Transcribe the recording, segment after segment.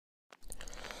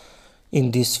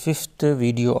In this fifth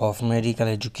video of medical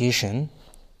education,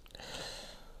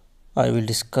 I will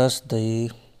discuss the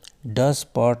does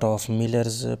part of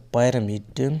Miller's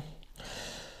pyramid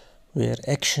where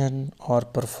action or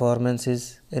performance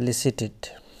is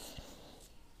elicited.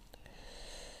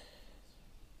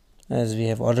 As we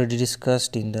have already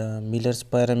discussed in the Miller's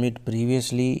pyramid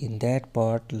previously, in that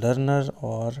part, learner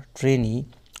or trainee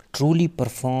truly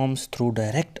performs through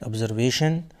direct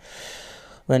observation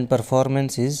when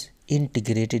performance is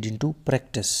integrated into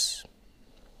practice.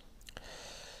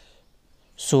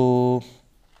 So,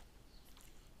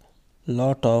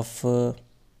 lot of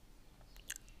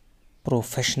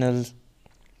professional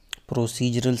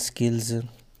procedural skills,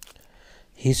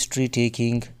 history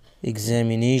taking,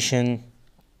 examination,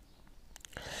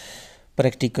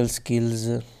 practical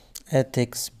skills,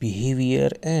 ethics, behavior,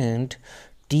 and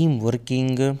team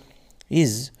working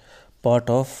is part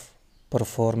of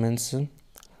performance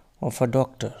of a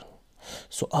doctor.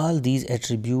 So all these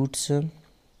attributes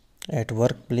at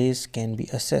workplace can be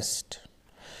assessed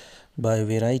by a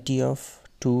variety of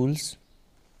tools.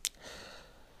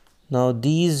 Now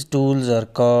these tools are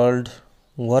called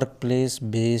workplace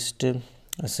based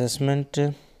assessment,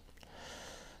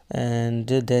 and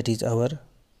that is our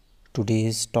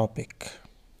today's topic.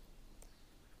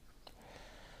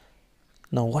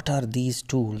 Now what are these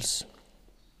tools?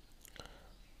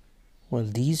 Well,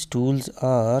 these tools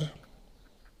are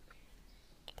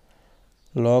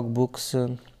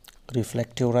logbooks,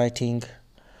 reflective writing,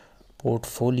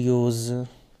 portfolios,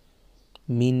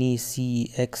 mini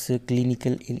CEX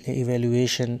clinical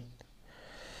evaluation,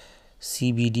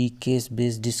 CBD case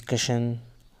based discussion,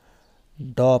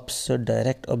 DOPS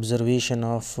direct observation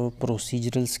of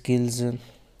procedural skills,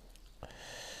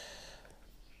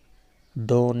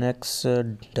 DONEX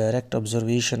direct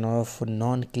observation of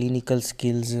non-clinical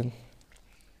skills,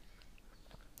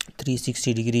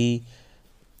 360-degree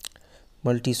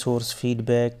multi-source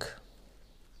feedback.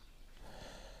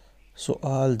 So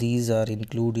all these are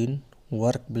included in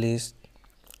workplace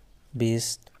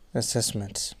based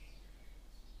assessments.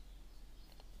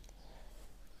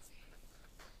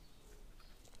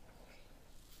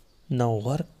 Now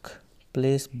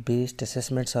workplace based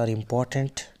assessments are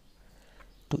important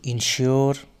to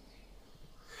ensure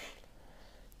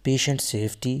patient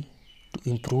safety, to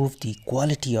improve the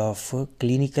quality of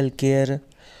clinical care,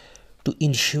 to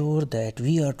ensure that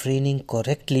we are training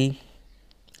correctly.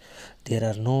 There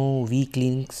are no weak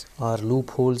links or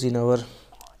loopholes in our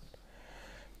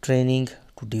training,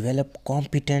 to develop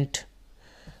competent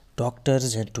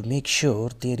doctors and to make sure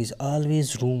there is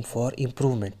always room for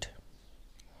improvement.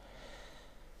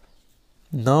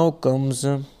 Now comes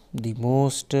the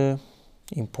most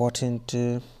important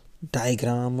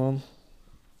diagram,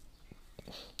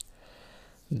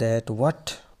 that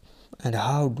what and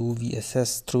how do we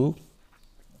assess through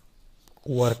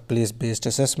workplace based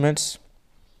assessments,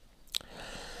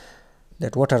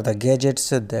 that what are the gadgets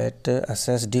that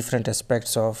assess different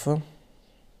aspects of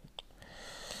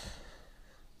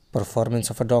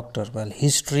performance of a doctor. Well,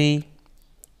 history,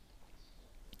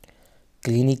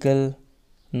 clinical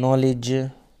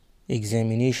knowledge,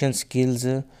 examination skills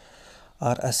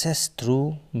are assessed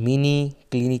through mini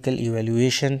clinical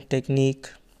evaluation technique,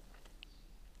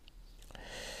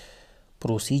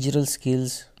 procedural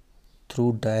skills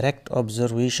through direct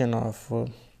observation of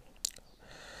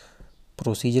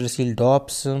procedural skill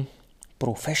DOPS,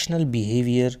 professional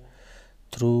behavior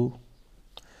through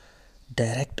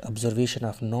direct observation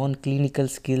of non-clinical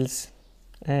skills,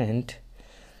 and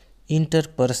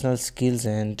interpersonal skills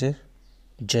and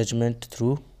judgment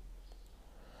through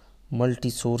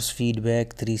multi-source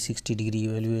feedback 360-degree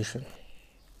evaluation.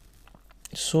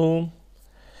 So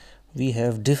we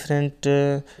have different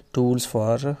tools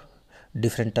for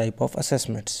different type of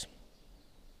assessments.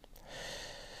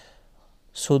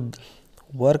 So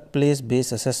workplace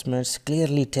based assessments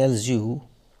clearly tells you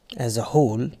as a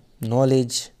whole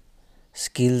knowledge,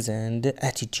 skills and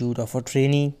attitude of a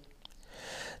trainee,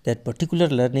 that particular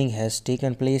learning has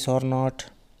taken place or not,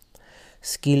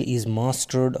 skill is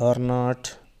mastered or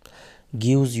not,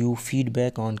 gives you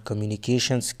feedback on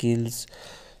communication skills,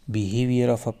 behavior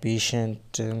of a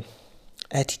patient,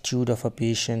 attitude of a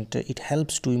patient. It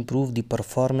helps to improve the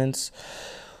performance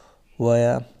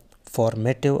via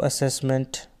formative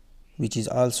assessment, which is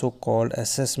also called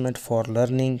assessment for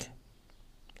learning,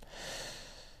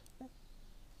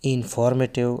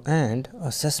 informative, and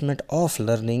assessment of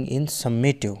learning in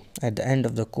summative. At the end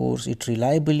of the course, it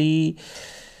reliably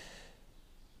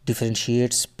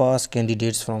differentiates pass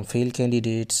candidates from fail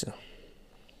candidates.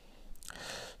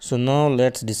 So now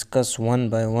let's discuss one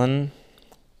by one.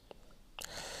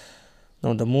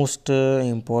 Now the most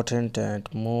important and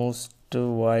most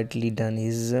widely done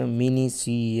is mini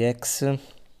CEX.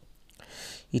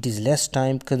 It is less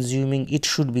time consuming. It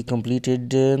should be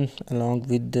completed along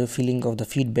with the filling of the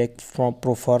feedback from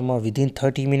pro forma within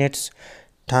 30 minutes.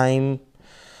 Time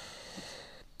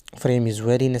frame is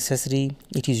very necessary.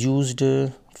 It is used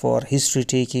for history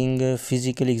taking,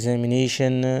 physical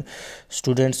examination.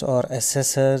 Students or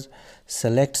assessor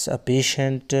selects a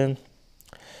patient.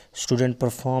 Student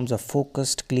performs a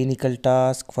focused clinical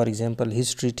task, for example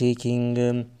history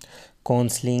taking,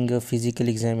 counseling, physical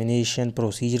examination,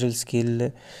 procedural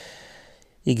skill.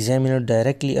 Examiner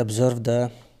directly observe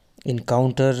the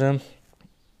encounter,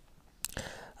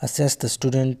 assess the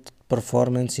student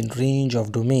performance in range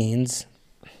of domains,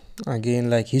 again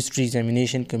like history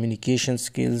examination, communication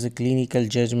skills, clinical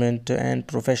judgment and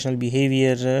professional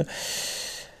behavior.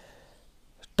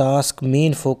 Task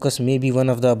main focus may be one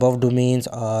of the above domains,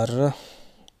 or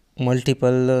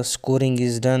multiple scoring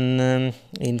is done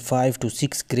in 5 to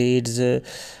 6 grades.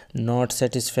 Not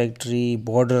satisfactory,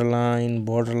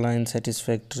 borderline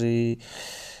satisfactory,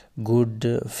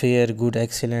 good, fair, good,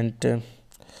 excellent.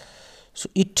 So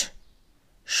it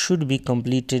should be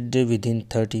completed within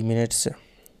 30 minutes.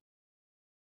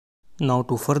 Now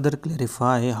to further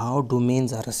clarify how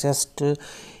domains are assessed,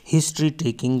 history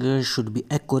taking should be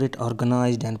accurate,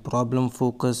 organized and problem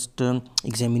focused.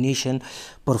 Examination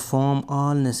perform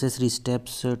all necessary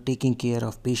steps taking care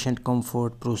of patient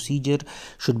comfort. Procedure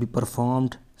should be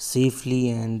performed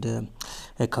safely and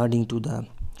according to the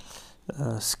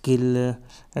skill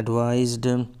advised.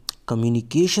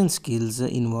 Communication skills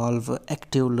involve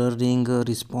active learning,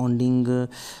 responding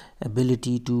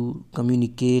ability to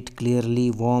communicate clearly,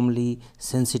 warmly,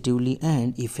 sensitively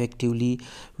and effectively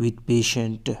with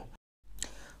patient.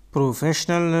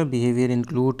 Professional behavior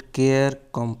include care,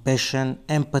 compassion,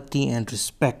 empathy and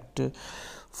respect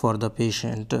for the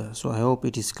patient. So I hope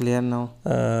it is clear now.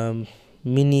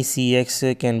 Mini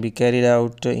CX can be carried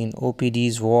out in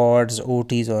OPDs, wards,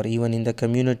 OTs or even in the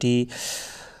community.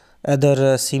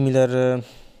 Other similar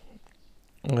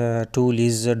tool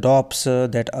is DOPS,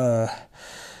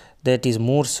 that is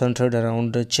more centered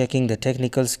around checking the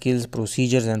technical skills,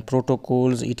 procedures and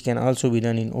protocols. It can also be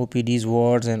done in OPDs,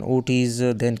 wards and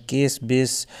OTs. Then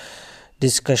case-based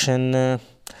discussion,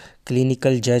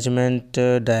 clinical judgment,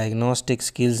 diagnostic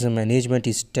skills management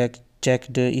is checked.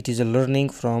 It is a learning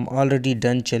from already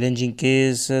done challenging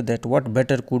case, that what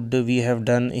better could we have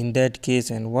done in that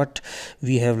case and what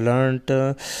we have learned,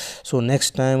 so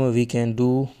next time we can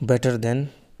do better than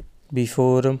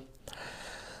before.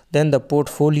 Then the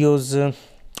portfolios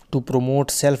to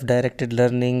promote self-directed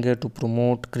learning, to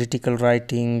promote critical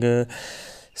writing.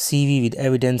 CV with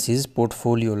evidence is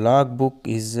portfolio. Logbook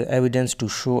is evidence to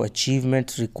show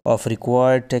achievements of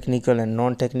required technical and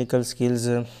non-technical skills.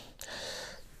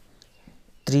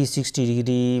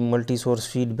 360-degree multi-source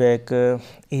feedback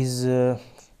is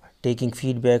taking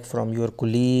feedback from your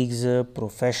colleagues,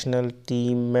 professional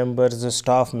team members,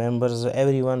 staff members,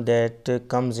 everyone that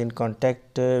comes in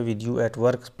contact with you at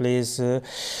workplace.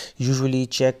 Usually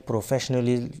check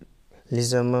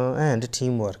professionalism and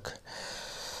teamwork.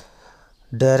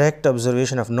 Direct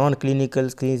observation of non-clinical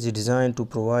skills is designed to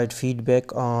provide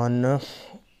feedback on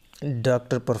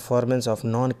doctor performance of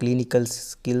non-clinical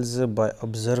skills by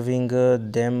observing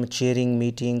them chairing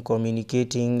meeting,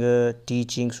 communicating,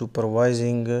 teaching,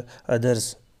 supervising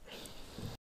others.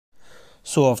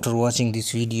 So after watching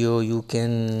this video you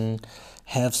can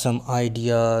have some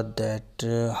idea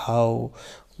that how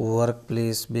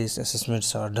workplace based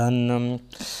assessments are done.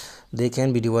 They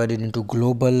can be divided into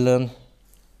global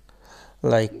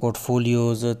like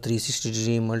portfolios,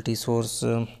 360-degree multi-source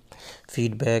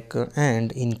feedback,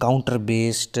 and encounter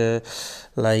based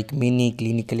like mini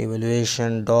clinical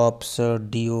evaluation, DOPS,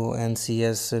 DO,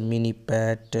 NCS, mini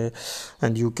PAT.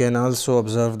 And you can also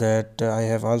observe that I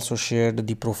have also shared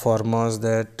the proformas,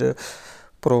 that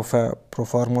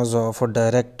proformas of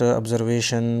direct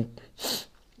observation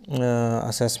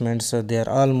assessments. They are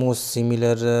almost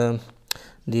similar.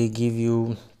 They give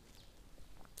you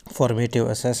formative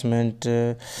assessment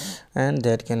and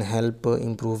that can help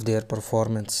improve their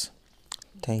performance.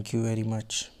 Thank you very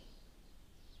much.